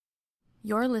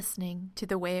You're listening to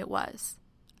The Way It Was,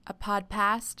 a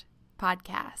podcast.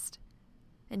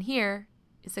 And here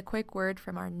is a quick word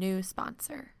from our new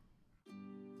sponsor.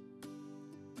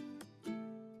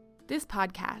 This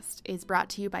podcast is brought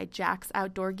to you by Jack's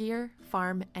Outdoor Gear,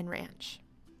 Farm and Ranch.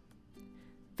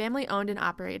 Family owned and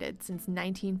operated since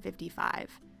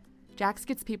 1955, Jack's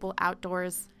gets people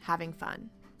outdoors having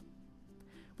fun.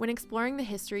 When exploring the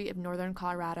history of northern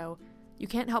Colorado, you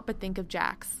can't help but think of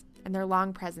Jack's and their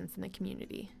long presence in the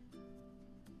community.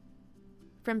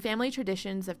 From family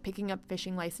traditions of picking up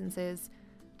fishing licenses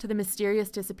to the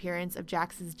mysterious disappearance of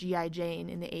Jack's G.I. Jane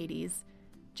in the 80s,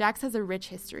 Jack's has a rich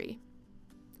history.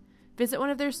 Visit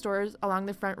one of their stores along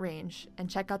the Front Range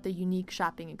and check out the unique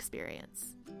shopping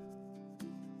experience.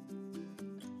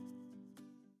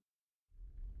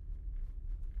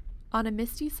 On a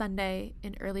misty Sunday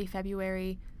in early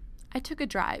February, I took a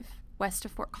drive west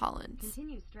of Fort Collins.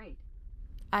 Continue straight.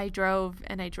 I drove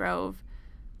and I drove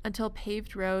until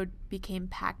paved road became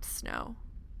packed snow.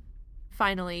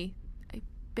 Finally, I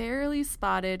barely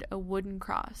spotted a wooden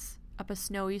cross up a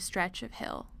snowy stretch of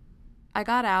hill. I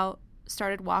got out,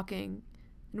 started walking,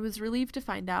 and was relieved to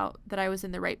find out that I was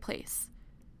in the right place,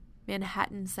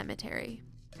 Manhattan Cemetery.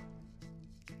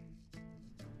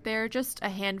 There are just a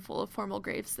handful of formal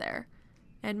graves there,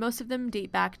 and most of them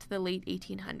date back to the late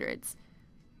 1800s,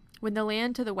 when the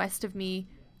land to the west of me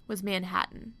was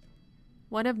Manhattan,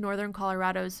 one of northern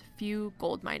Colorado's few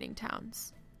gold mining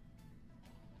towns.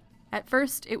 At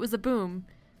first, it was a boom,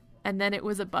 and then it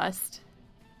was a bust.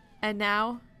 And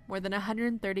now, more than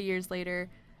 130 years later,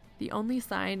 the only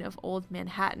sign of old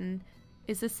Manhattan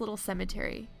is this little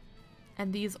cemetery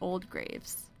and these old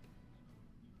graves.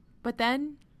 But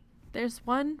then, there's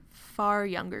one far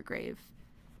younger grave.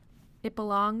 It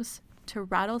belongs to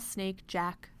Rattlesnake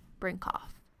Jack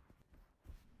Brinkhoff.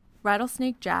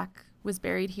 Rattlesnake Jack was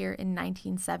buried here in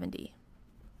 1970.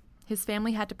 His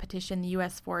family had to petition the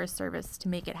U.S. Forest Service to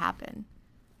make it happen.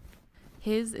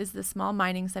 His is the small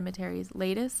mining cemetery's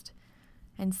latest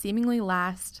and seemingly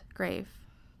last grave.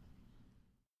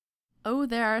 Oh,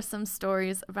 there are some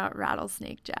stories about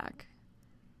Rattlesnake Jack.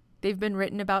 They've been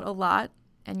written about a lot,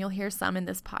 and you'll hear some in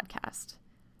this podcast.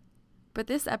 But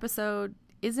this episode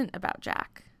isn't about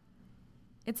Jack.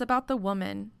 It's about the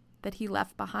woman that he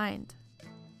left behind.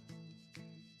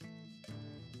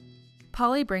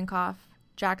 Polly Brinkhoff,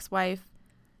 Jack's wife,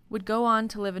 would go on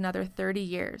to live another 30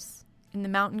 years in the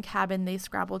mountain cabin they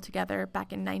scrabbled together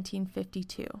back in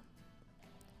 1952.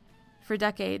 For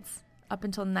decades, up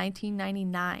until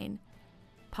 1999,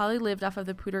 Polly lived off of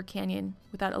the Poudre Canyon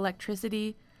without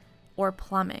electricity or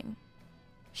plumbing.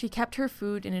 She kept her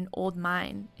food in an old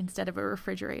mine instead of a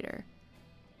refrigerator,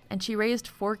 and she raised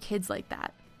 4 kids like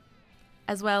that,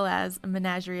 as well as a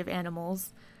menagerie of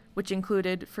animals, which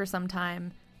included, for some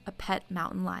time, a pet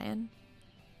mountain lion.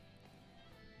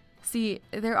 See,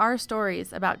 there are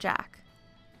stories about Jack,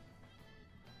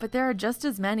 but there are just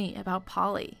as many about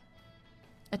Polly,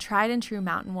 a tried and true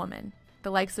mountain woman, the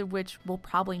likes of which we'll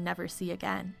probably never see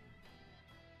again.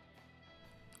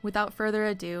 Without further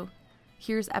ado,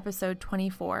 here's episode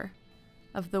 24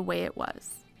 of The Way It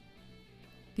Was,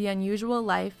 the unusual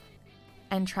life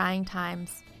and trying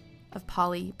times of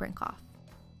Polly Brinkhoff.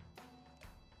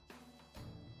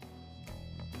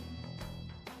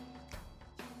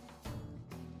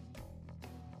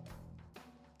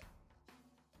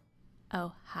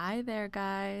 Oh, hi there,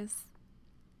 guys.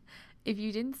 If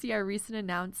you didn't see our recent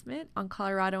announcement on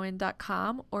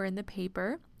coloradoan.com or in the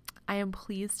paper, I am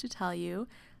pleased to tell you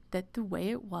that The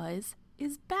Way It Was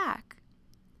is back.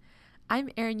 I'm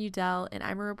Erin Udell, and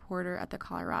I'm a reporter at the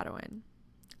Coloradoan.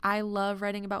 I love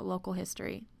writing about local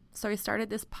history, so I started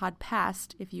this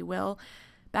podcast, if you will,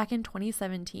 back in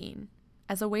 2017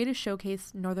 as a way to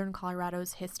showcase Northern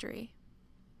Colorado's history.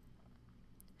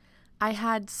 I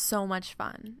had so much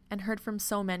fun and heard from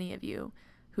so many of you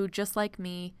who, just like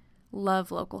me, love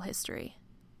local history.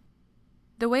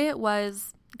 The Way It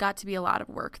Was got to be a lot of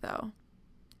work, though,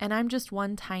 and I'm just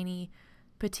one tiny,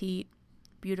 petite,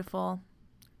 beautiful,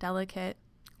 delicate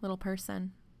little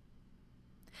person.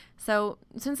 So,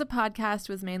 since the podcast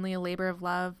was mainly a labor of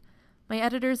love, my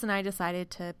editors and I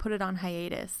decided to put it on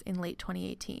hiatus in late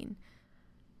 2018.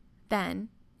 Then,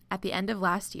 at the end of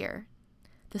last year,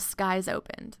 the skies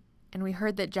opened, and we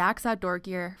heard that Jack's Outdoor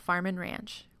Gear, Farm and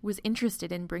Ranch was interested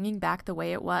in bringing back The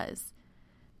Way It Was.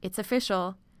 It's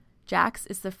official. Jack's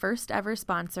is the first ever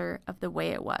sponsor of The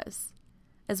Way It Was,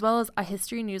 as well as a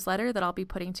history newsletter that I'll be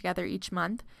putting together each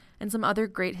month and some other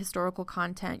great historical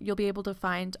content you'll be able to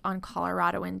find on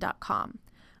coloradoan.com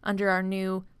under our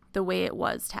new The Way It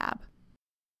Was tab.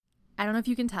 I don't know if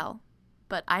you can tell,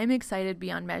 but I'm excited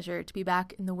beyond measure to be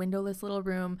back in the windowless little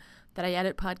room that I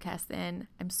edit podcasts in.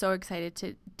 I'm so excited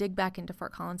to dig back into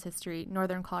Fort Collins history,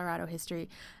 Northern Colorado history,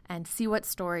 and see what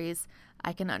stories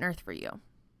I can unearth for you.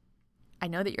 I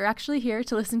know that you're actually here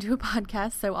to listen to a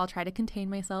podcast, so I'll try to contain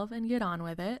myself and get on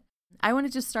with it. I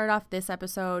wanted to start off this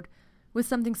episode with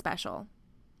something special,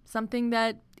 something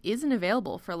that isn't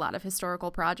available for a lot of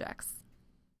historical projects.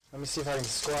 Let me see if I can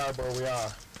describe where we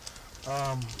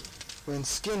are. We're in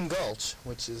Skin Gulch,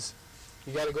 which is,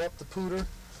 you got to go up the Poudre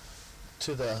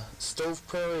to the Stove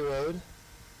Prairie Road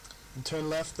and turn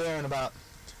left there, and about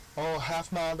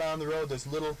half mile down the road there's a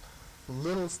little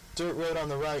dirt road on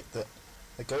the right that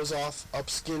goes off up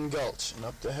Skin Gulch, and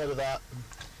up the head of that, and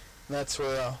that's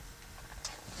where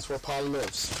Polly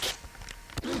lives.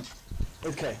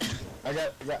 Okay, I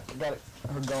got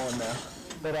her going now.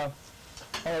 But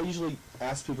I usually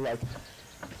ask people like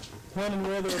when and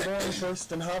where they were born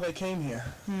first and how they came here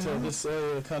to this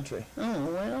area of the country. Oh,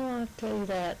 well, I'll tell you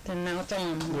that, and now it's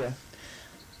on. Yeah.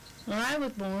 Well, I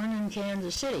was born in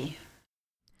Kansas City.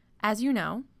 As you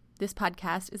know, this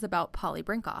podcast is about Polly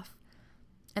Brinkhoff.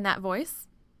 And that voice?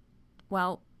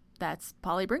 Well, that's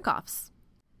Polly Brinkhoff's.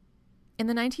 In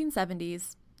the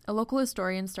 1970s, a local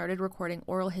historian started recording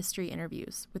oral history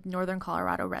interviews with Northern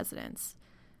Colorado residents.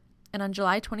 And on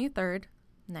July 23rd,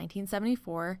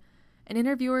 1974, an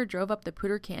interviewer drove up the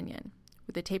Poudre Canyon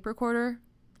with a tape recorder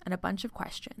and a bunch of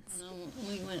questions. No,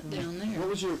 we went down there. What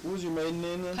was your maiden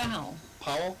name then? Powell.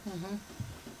 Powell?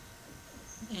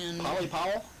 And Polly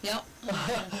Powell? Yep.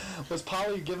 Was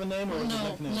Polly a given name or was it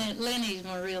a nickname? Lenny's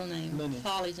my real name. Lenny.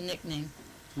 Polly's a nickname.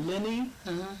 Lenny?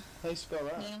 Uh-huh. How do you spell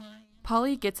that?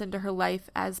 Polly gets into her life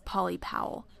as Polly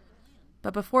Powell.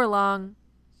 But before long,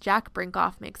 Jack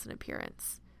Brinkhoff makes an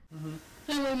appearance.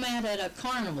 And we met at a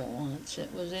carnival once.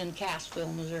 It was in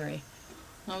Cassville, Missouri.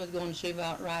 I was going to see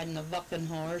about riding a bucking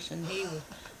horse, and he was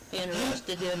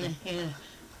interested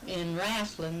in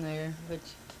wrestling there, but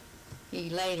we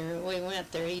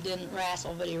went there, he didn't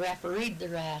wrestle, but he refereed the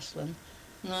wrestling,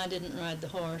 and I didn't ride the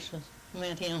horse, I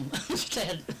met him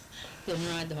instead, didn't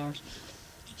ride the horse.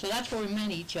 So that's where we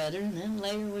met each other, and then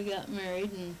later we got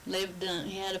married and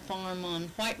he had a farm on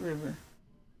White River.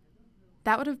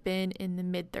 That would have been in the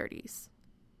mid-30s.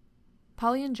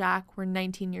 Polly and Jack were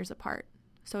 19 years apart,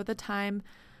 so at the time,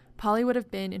 Polly would have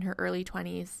been in her early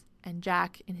 20s and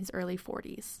Jack in his early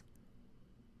 40s.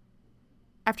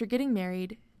 After getting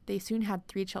married, they soon had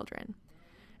 3 children,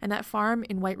 and that farm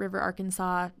in White River,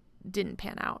 Arkansas didn't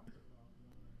pan out.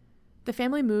 The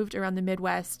family moved around the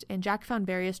Midwest, and Jack found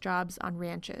various jobs on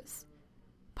ranches.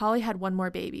 Polly had one more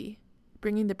baby,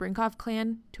 bringing the Brinkhoff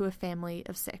clan to a family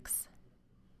of 6.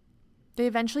 They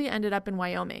eventually ended up in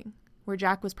Wyoming, where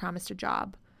Jack was promised a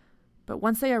job. But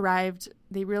once they arrived,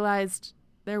 they realized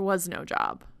there was no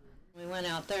job. We went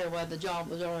out there where the job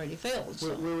was already filled.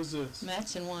 So Where was this?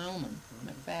 That's in Wyoming,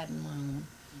 McFadden, Wyoming.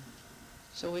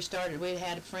 So we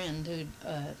had a friend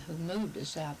who moved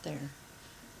us out there.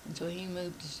 And so he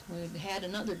moved us. We had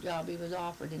another job he was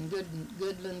offered in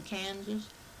Goodland, Kansas.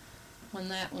 When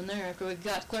there, after we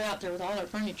got clear out there with all our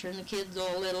furniture and the kids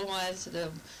all little, the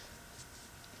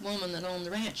woman that owned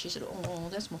the ranch, she said, "Oh,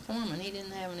 that's my foreman. He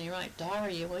didn't have any right to hire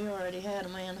you. We already had a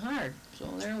man hired." So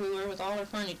there we were with all our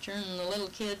furniture and the little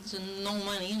kids and no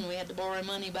money, and we had to borrow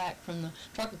money back from the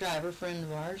truck driver friend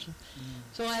of ours.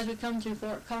 So as we come through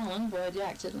Fort Collins, boy,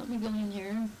 Jack said, "Let me go in here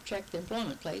and check the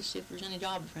employment place, see if there's any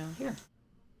jobs around here."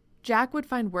 Jack would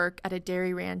find work at a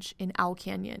dairy ranch in Owl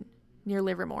Canyon, near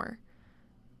Livermore.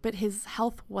 But his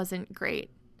health wasn't great.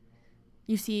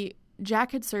 You see,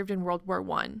 Jack had served in World War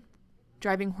I,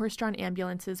 driving horse-drawn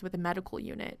ambulances with a medical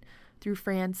unit through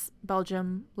France,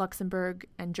 Belgium, Luxembourg,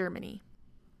 and Germany.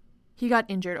 He got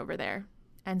injured over there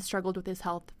and struggled with his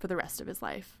health for the rest of his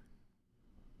life.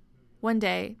 One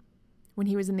day, when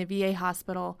he was in the VA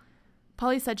hospital,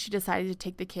 Polly said she decided to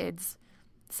take the kids,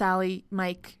 Sally,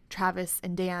 Mike, Travis,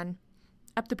 and Dan,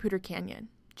 up the Poudre Canyon,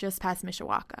 just past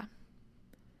Mishawaka.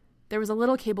 There was a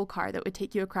little cable car that would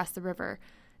take you across the river,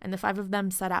 and the 5 of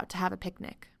them set out to have a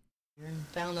picnic. And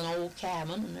found an old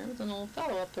cabin, and there was an old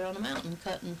fellow up there on the mountain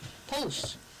cutting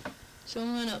posts. So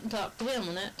we went up and talked to him,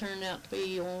 and that turned out to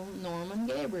be old Norman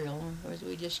Gabriel, or as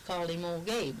we just called him Old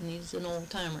Gabe, and he's an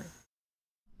old-timer.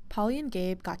 Polly and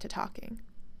Gabe got to talking,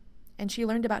 and she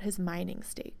learned about his mining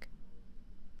stake.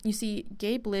 You see,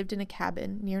 Gabe lived in a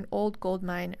cabin near an old gold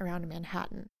mine around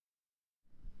Manhattan.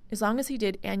 As long as he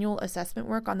did annual assessment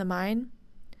work on the mine,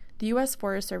 the U.S.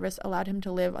 Forest Service allowed him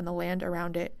to live on the land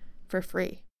around it for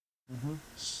free.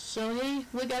 So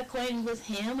we got acquainted with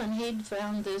him, and he'd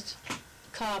found this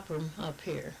copper up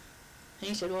here. And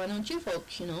he said, "Why don't you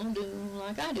folks, do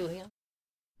like I do?"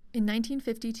 In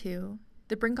 1952,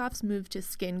 the Brinkhoffs moved to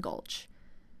Skin Gulch,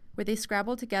 where they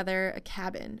scrabbled together a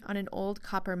cabin on an old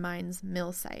copper mines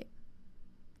mill site.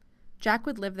 Jack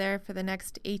would live there for the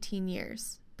next 18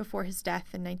 years before his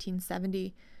death in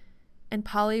 1970, and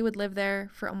Polly would live there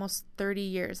for almost 30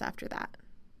 years after that.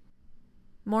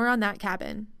 More on that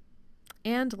cabin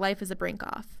and life as a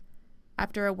Brinkhoff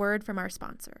after a word from our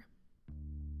sponsor.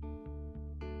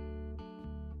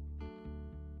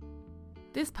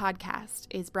 This podcast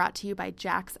is brought to you by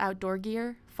Jack's Outdoor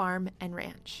Gear, Farm and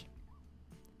Ranch.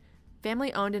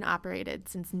 Family owned and operated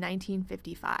since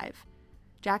 1955,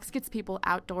 Jack's gets people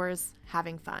outdoors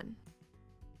having fun.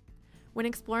 When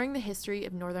exploring the history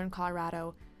of northern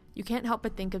Colorado, you can't help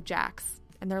but think of Jack's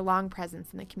and their long presence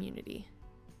in the community.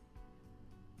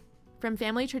 From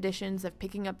family traditions of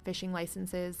picking up fishing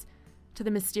licenses to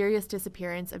the mysterious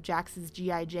disappearance of Jack's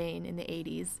G.I. Jane in the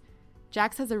 80s,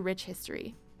 Jack's has a rich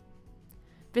history.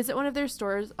 Visit one of their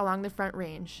stores along the Front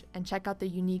Range and check out the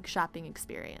unique shopping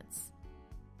experience.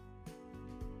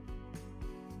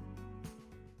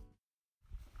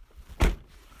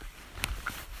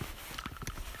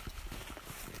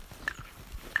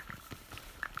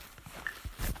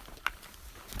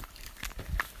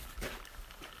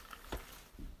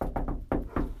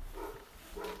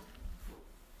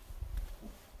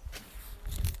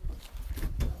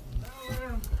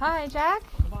 Hi, Jack.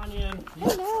 Come on in.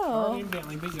 Hello. Charlie and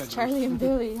Billy. Be good. Charlie and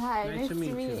Billy. Hi. Nice to meet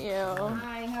you.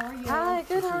 Hi, how are you? Hi,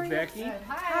 good. This How is are Becky. you?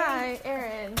 Hi. Hi,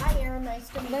 Aaron. Hi, Aaron. Nice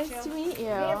to meet you. Nice to meet you.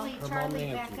 Billy, Her Charlie,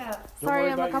 mom back Nancy. up. Don't Sorry,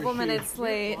 worry I'm a about couple your minutes shoes.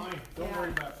 late. Fine. Don't worry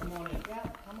about it. Come on in.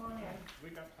 Yep, come on in. We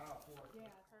got tile floor.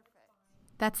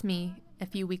 That's me a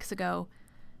few weeks ago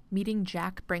meeting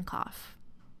Jack Brinkhoff.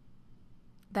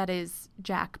 That is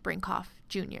Jack Brinkhoff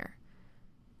Jr.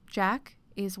 Jack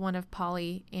is one of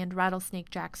Polly and Rattlesnake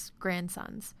Jack's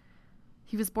grandsons.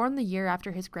 He was born the year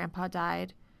after his grandpa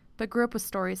died, but grew up with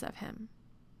stories of him.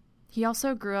 He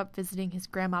also grew up visiting his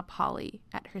grandma Polly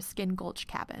at her Skin Gulch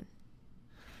cabin.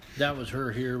 That was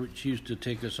her here. She used to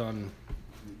take us on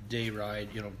day ride,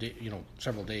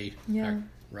 several day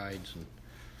rides.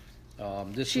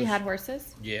 And this She is, had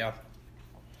horses? Yeah.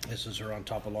 This is her on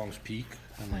top of Long's Peak.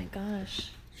 Oh my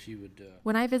gosh. She would.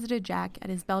 When I visited Jack at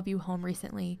his Bellevue home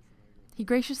recently, he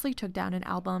graciously took down an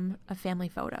album of family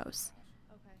photos.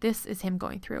 This is him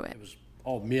going through it. It was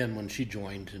all men when she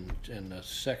joined, and the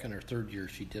second or third year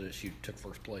she did it, she took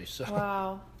first place. So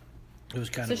Wow. it was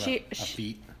kind So of she- a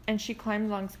feat. And she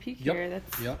climbed Long's Peak Yep. here.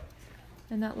 That's Yep.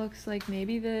 And that looks like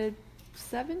maybe the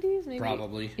 70s, maybe.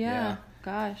 Probably. Yeah.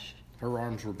 Gosh. Her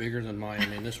arms were bigger than mine. I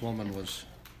mean, this woman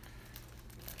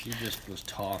she just was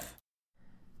tough.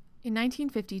 In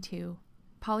 1952,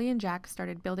 Polly and Jack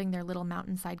started building their little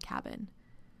mountainside cabin.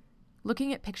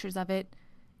 Looking at pictures of it,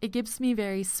 it gives me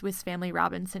very Swiss Family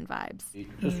Robinson vibes.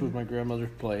 This was my grandmother's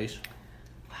place.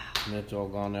 Wow. And it's all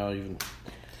gone now. Even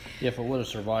if it would have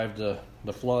survived the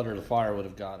flood or the fire would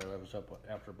have got it. I was up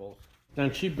after both.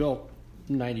 And she built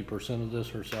 90% of this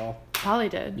herself. Polly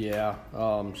did. Yeah.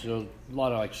 So a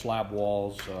lot of like slab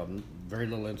walls, very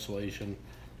little insulation.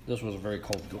 This was a very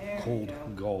cold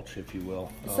gulch, if you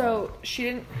will. So she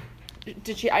didn't.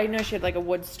 Did she? I know she had like a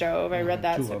wood stove. I read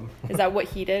that. two So of 'em. is that what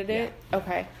heated it?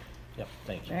 Okay. Yep.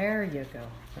 Thank you. There you go.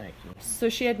 Thank you. So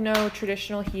she had no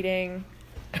traditional heating.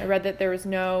 I read that there was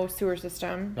no sewer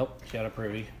system. Nope. She had a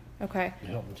privy. Okay.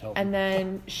 Help. And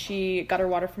then she got her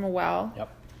water from a well. Yep.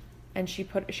 And she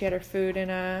had her food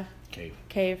in a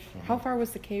Cave. How far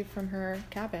was the cave from her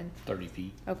cabin? 30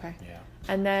 feet. Okay. Yeah.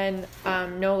 And then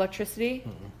no electricity?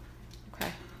 Okay.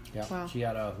 Yeah. Wow. She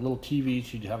had a little TV.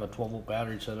 She'd have a 12-volt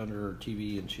battery set under her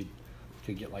TV, and she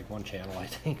could get like one channel, I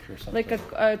think, or something. Like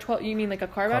a 12, you mean like a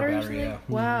car battery or battery, something?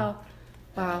 yeah. Wow.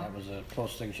 Wow. That was the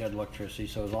closest thing she had electricity.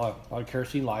 So it was a lot of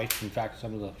kerosene lights. In fact,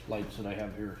 some of the lights that I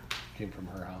have here came from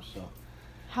her house. So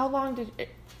How long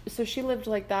so she lived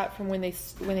like that from when they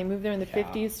moved there in the Yeah.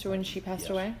 50s to when she passed yes.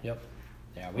 away? Yep.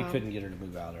 Yeah, we Wow. couldn't get her to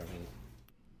move out. I mean,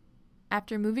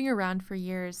 After moving around for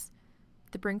years,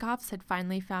 the Brinkhoffs had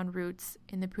finally found roots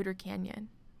in the Poudre Canyon.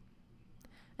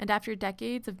 And after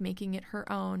decades of making it her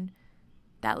own,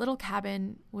 that little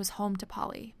cabin was home to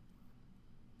Polly.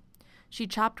 She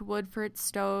chopped wood for its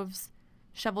stoves,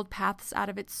 shoveled paths out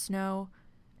of its snow,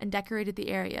 and decorated the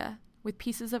area with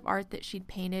pieces of art that she'd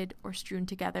painted or strewn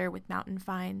together with mountain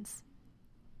finds.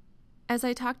 As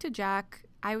I talked to Jack,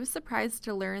 I was surprised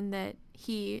to learn that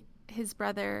he, his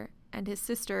brother, and his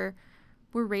sister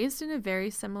were raised in a very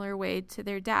similar way to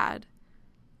their dad,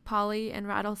 Polly and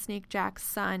Rattlesnake Jack's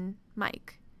son,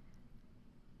 Mike.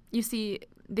 You see,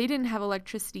 they didn't have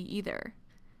electricity either,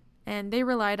 and they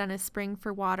relied on a spring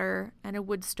for water and a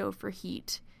wood stove for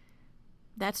heat.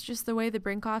 That's just the way the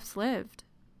Brinkhoffs lived.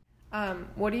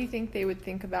 What do you think they would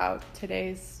think about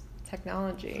today's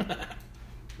technology?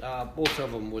 Most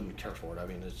of them wouldn't care for it. I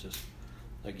mean, it's just,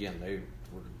 again, they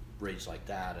were raised like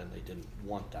that, and they didn't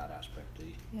want that aspect.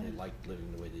 They liked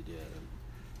living the way they did, and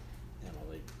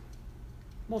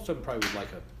most of them probably would like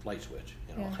a light switch,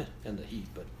 and the heat.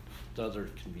 But the other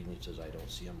conveniences, I don't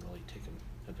see them really taking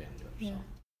advantage of. Yeah. So.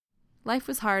 Life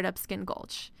was hard up Skin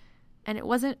Gulch, and it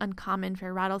wasn't uncommon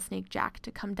for Rattlesnake Jack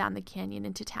to come down the canyon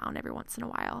into town every once in a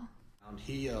while.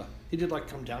 He did like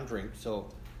come down drink, so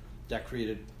that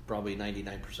created probably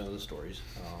 99% of the stories.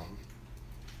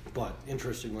 But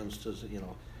interesting ones,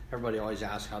 everybody always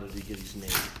asks, how did he get his name?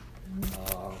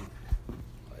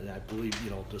 And I believe,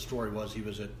 the story was he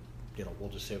was at, we'll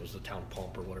just say it was the town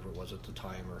pump or whatever it was at the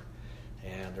time,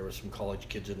 and there was some college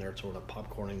kids in there throwing up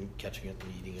popcorn and catching it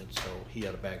and eating it. So he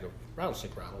had a bag of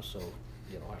rattlesnake rattles, so,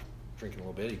 after drinking a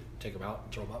little bit, he'd take them out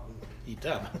and throw them up and eat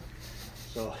them.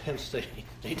 So hence they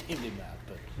named him that.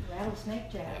 But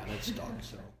Rattlesnake Jack. Yeah, it stuck,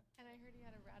 so.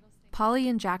 Polly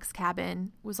and Jack's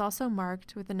cabin was also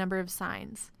marked with a number of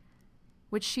signs,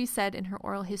 which she said in her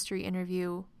oral history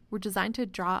interview were designed to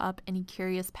draw up any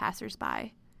curious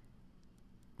passersby.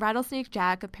 Rattlesnake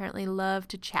Jack apparently loved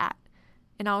to chat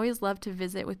and always loved to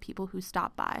visit with people who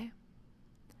stopped by.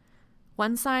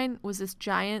 One sign was this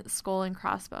giant skull and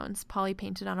crossbones Polly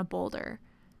painted on a boulder.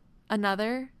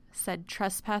 Another said,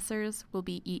 "Trespassers will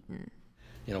be eaten."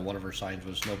 One of her signs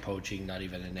was no poaching, not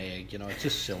even an egg. It's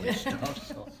just silly stuff.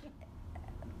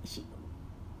 So.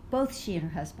 Both she and her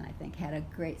husband, I think, had a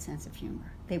great sense of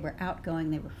humor. They were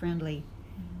outgoing, they were friendly.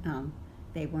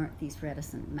 They weren't these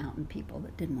reticent mountain people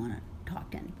that didn't want to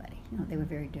talk to anybody. They were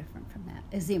very different from that,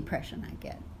 is the impression I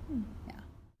get. Yeah.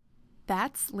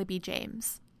 That's Libby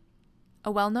James,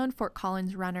 a well-known Fort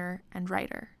Collins runner and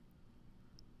writer.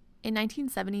 In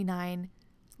 1979,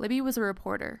 Libby was a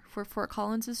reporter for Fort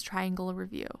Collins' Triangle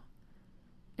Review,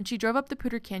 and she drove up the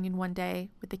Poudre Canyon one day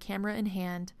with the camera in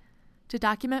hand to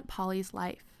document Polly's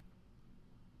life.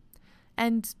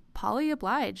 And Polly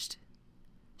obliged.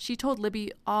 She told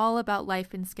Libby all about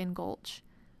life in Skin Gulch,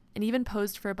 and even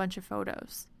posed for a bunch of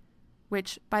photos,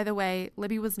 which, by the way,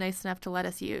 Libby was nice enough to let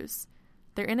us use.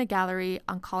 They're in a gallery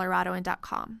on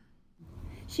coloradoan.com.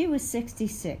 She was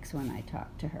 66 when I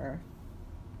talked to her.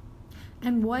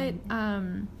 And what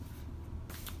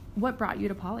brought you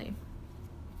to Polly?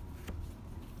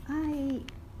 I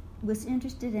was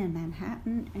interested in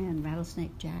Manhattan and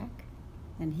Rattlesnake Jack,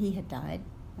 and he had died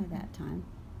by that time.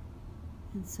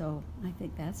 And so I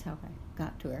think that's how I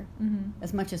got to her,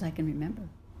 as much as I can remember.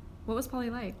 What was Polly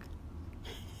like?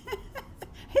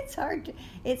 It's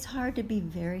hard to be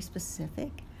very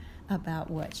specific about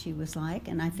what she was like,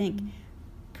 and I think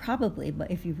probably,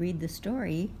 but if you read the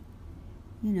story,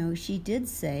 she did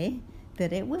say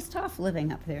that it was tough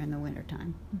living up there in the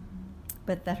wintertime,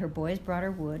 but that her boys brought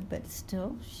her wood, but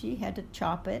still she had to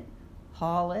chop it,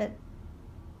 haul it,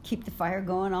 keep the fire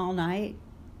going all night,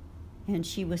 and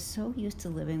she was so used to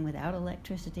living without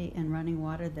electricity and running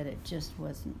water that it just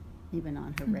wasn't even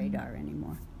on her radar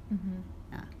anymore.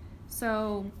 Yeah.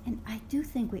 So, and I do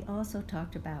think we also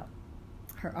talked about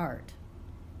her art,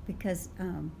 because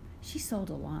she sold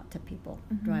a lot to people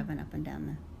driving up and down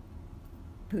the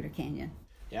Poudre Canyon.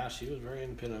 Yeah, she was very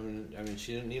independent. I mean,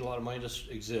 she didn't need a lot of money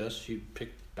to exist. She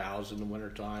picked boughs in the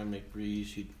wintertime, make breeze.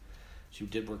 She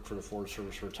did work for the Forest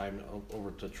Service for a time over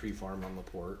at the tree farm on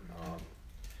LaPorte,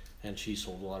 and she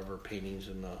sold a lot of her paintings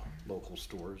in the local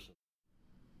stores.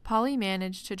 Polly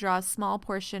managed to draw a small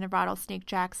portion of Rattlesnake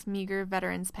Jack's meager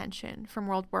veteran's pension from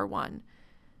World War I,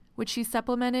 which she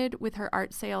supplemented with her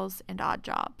art sales and odd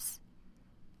jobs.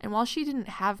 And while she didn't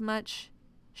have much,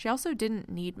 she also didn't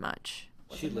need much.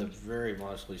 She lived very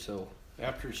modestly, so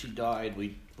after she died,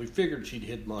 we figured she'd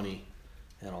hid money,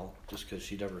 just because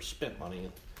she'd never spent money.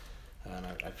 And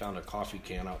I found a coffee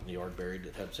can out in the yard buried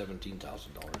that had $17,000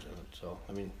 in it. So,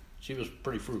 I mean, she was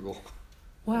pretty frugal.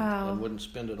 Wow. And wouldn't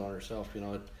spend it on herself.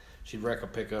 She'd wreck a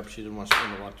pickup. She didn't want to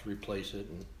spend a lot to replace it,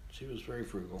 and she was very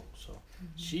frugal. So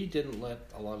she didn't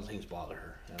let a lot of things bother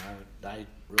her, and I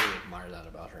really admire that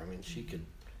about her. I mean,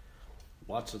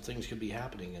 lots of things could be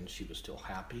happening, and she was still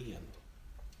happy, and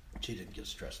she didn't get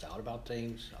stressed out about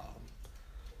things.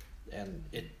 And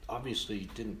it obviously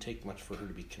didn't take much for her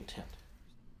to be content.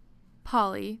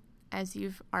 Polly, as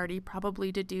you've already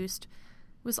probably deduced,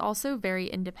 was also very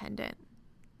independent.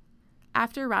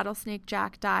 After Rattlesnake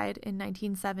Jack died in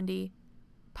 1970,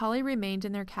 Polly remained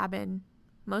in their cabin,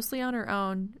 mostly on her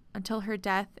own, until her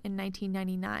death in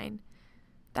 1999.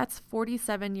 That's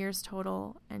 47 years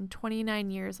total and 29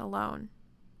 years alone.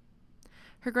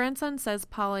 Her grandson says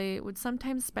Polly would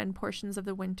sometimes spend portions of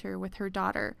the winter with her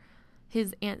daughter,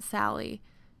 his Aunt Sally,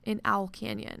 in Owl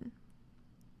Canyon,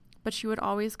 but she would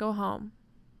always go home.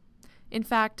 In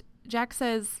fact, Jack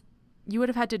says you would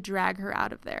have had to drag her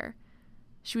out of there.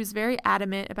 She was very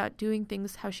adamant about doing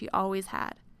things how she always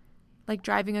had, like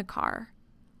driving a car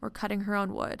or cutting her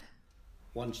own wood.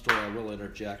 One story I will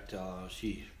interject,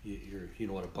 you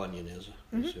know what a bunion is,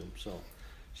 I assume. So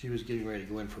she was getting ready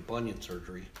to go in for bunion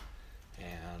surgery,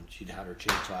 and she'd had her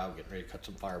chainsaw out, getting ready to cut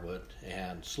some firewood,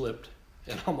 and slipped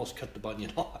and almost cut the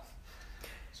bunion off.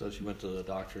 So she went to the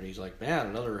doctor, and he's like, "Man,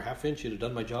 another half inch, you'd have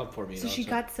done my job for me." So she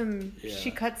cut some. Yeah.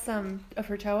 She cut some of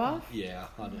her toe off. Yeah,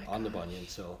 on the bunion.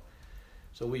 So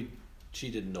she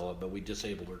didn't know it, but we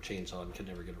disabled her chainsaw and could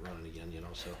never get it running again.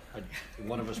 So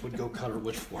one of us would go cut her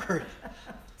wood for her.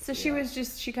 So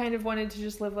she kind of wanted to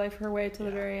just live life her way till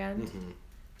the very end.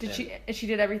 Mm-hmm. She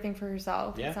did everything for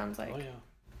herself. Yeah. It sounds like. Oh yeah.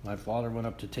 My father went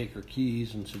up to take her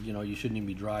keys and said, you shouldn't even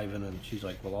be driving. And she's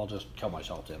like, well, I'll just kill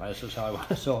myself then. This is how I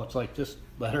want. So it's like, just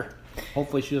let her.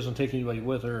 Hopefully she doesn't take anybody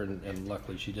with her. And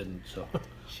luckily she didn't. So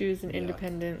she was an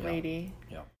independent lady.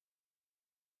 Yeah.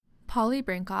 Polly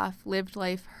Brinkhoff lived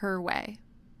life her way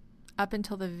up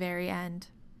until the very end.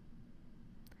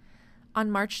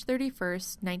 On March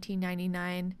 31st,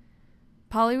 1999,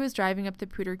 Polly was driving up the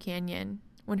Poudre Canyon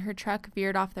when her truck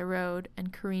veered off the road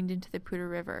and careened into the Poudre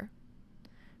River.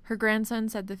 Her grandson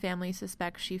said the family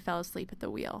suspects she fell asleep at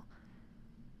the wheel.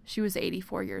 She was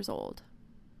 84 years old.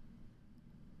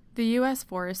 The U.S.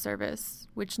 Forest Service,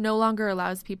 which no longer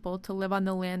allows people to live on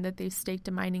the land that they've staked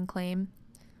a mining claim,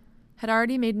 had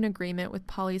already made an agreement with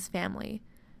Polly's family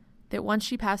that once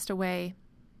she passed away,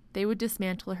 they would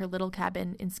dismantle her little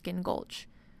cabin in Skin Gulch,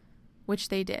 which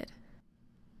they did.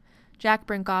 Jack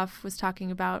Brinkhoff was talking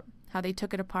about how they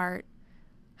took it apart,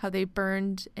 how they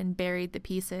burned and buried the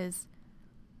pieces.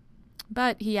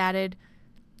 But, he added,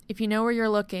 if you know where you're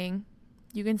looking,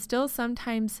 you can still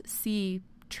sometimes see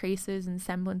traces and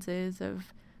semblances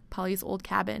of Polly's old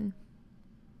cabin.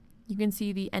 You can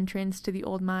see the entrance to the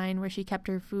old mine where she kept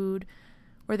her food,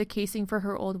 or the casing for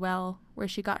her old well where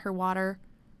she got her water.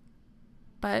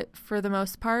 But for the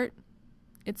most part,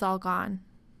 it's all gone.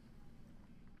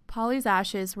 Polly's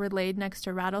ashes were laid next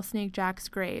to Rattlesnake Jack's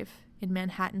grave in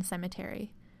Manhattan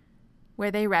Cemetery,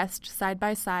 where they rest side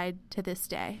by side to this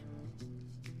day.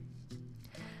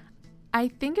 I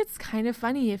think it's kind of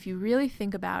funny if you really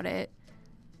think about it,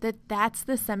 that's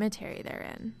the cemetery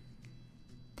they're in.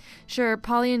 Sure,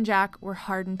 Polly and Jack were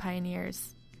hardened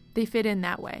pioneers. They fit in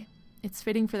that way. It's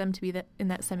fitting for them to be in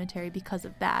that cemetery because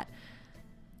of that.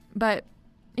 But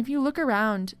if you look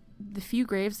around, the few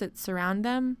graves that surround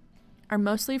them are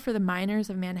mostly for the miners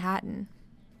of Manhattan,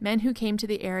 men who came to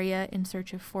the area in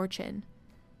search of fortune,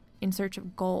 in search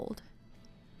of gold.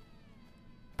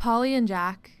 Polly and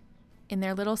Jack, in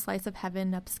their little slice of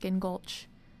heaven up Skin Gulch,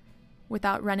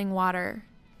 without running water,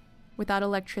 without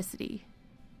electricity,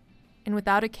 and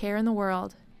without a care in the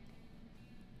world,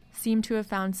 seem to have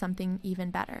found something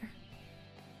even better.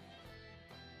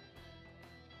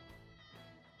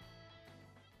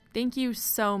 Thank you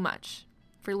so much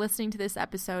for listening to this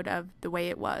episode of The Way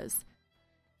It Was.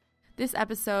 This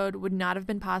episode would not have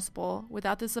been possible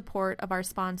without the support of our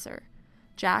sponsor,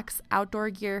 Jack's Outdoor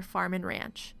Gear Farm and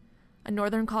Ranch, a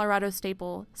Northern Colorado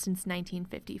staple since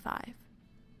 1955.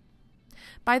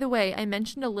 By the way, I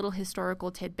mentioned a little historical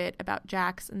tidbit about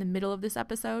Jack's in the middle of this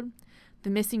episode, the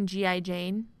missing G.I.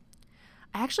 Jane.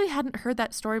 I actually hadn't heard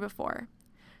that story before,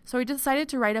 so I decided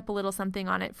to write up a little something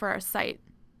on it for our site.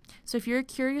 So if you're a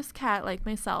curious cat like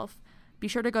myself, be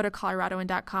sure to go to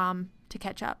coloradoan.com to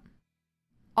catch up.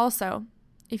 Also,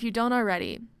 if you don't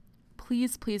already,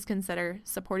 please consider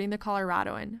supporting the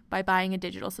Coloradoan by buying a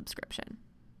digital subscription.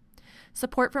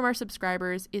 Support from our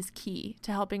subscribers is key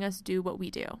to helping us do what we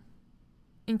do.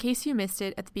 In case you missed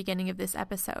it at the beginning of this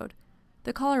episode,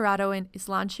 the Coloradoan is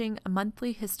launching a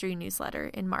monthly history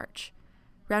newsletter in March,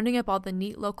 rounding up all the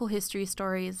neat local history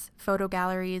stories, photo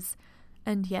galleries,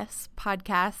 and yes,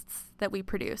 podcasts that we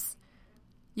produce.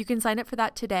 You can sign up for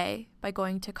that today by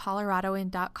going to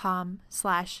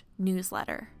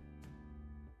coloradoan.com/newsletter.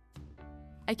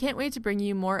 I can't wait to bring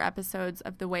you more episodes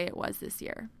of The Way It Was this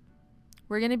year.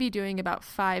 We're going to be doing about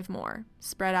 5 more,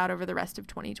 spread out over the rest of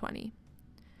 2020.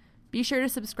 Be sure to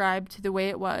subscribe to The Way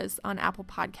It Was on Apple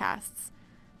Podcasts.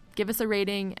 Give us a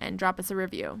rating and drop us a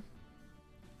review.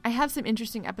 I have some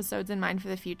interesting episodes in mind for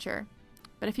the future,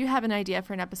 but if you have an idea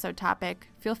for an episode topic,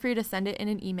 feel free to send it in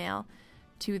an email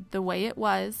to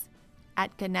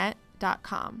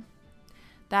thewayitwas@gannett.com.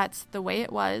 That's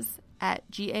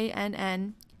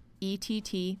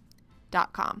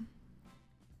thewayitwas@gannett.com.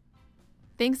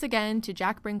 Thanks again to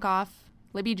Jack Brinkhoff,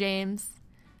 Libby James,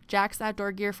 Jack's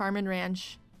Outdoor Gear Farm and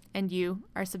Ranch, and you,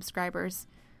 our subscribers,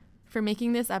 for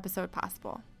making this episode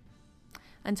possible.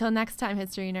 Until next time,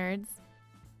 history nerds.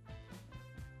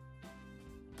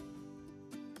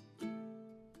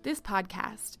 This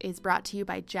podcast is brought to you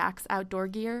by Jack's Outdoor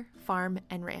Gear, Farm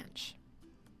and Ranch.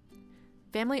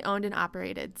 Family owned and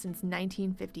operated since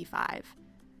 1955,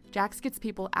 Jack's gets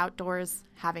people outdoors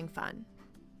having fun.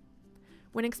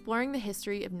 When exploring the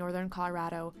history of northern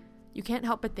Colorado, you can't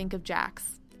help but think of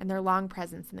Jack's and their long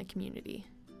presence in the community.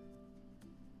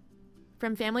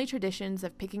 From family traditions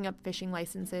of picking up fishing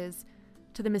licenses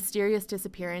to the mysterious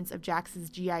disappearance of Jack's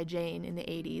G.I. Jane in the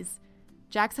 80s,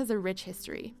 Jack's has a rich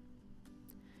history.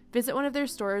 Visit one of their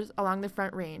stores along the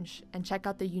Front Range and check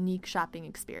out the unique shopping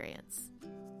experience.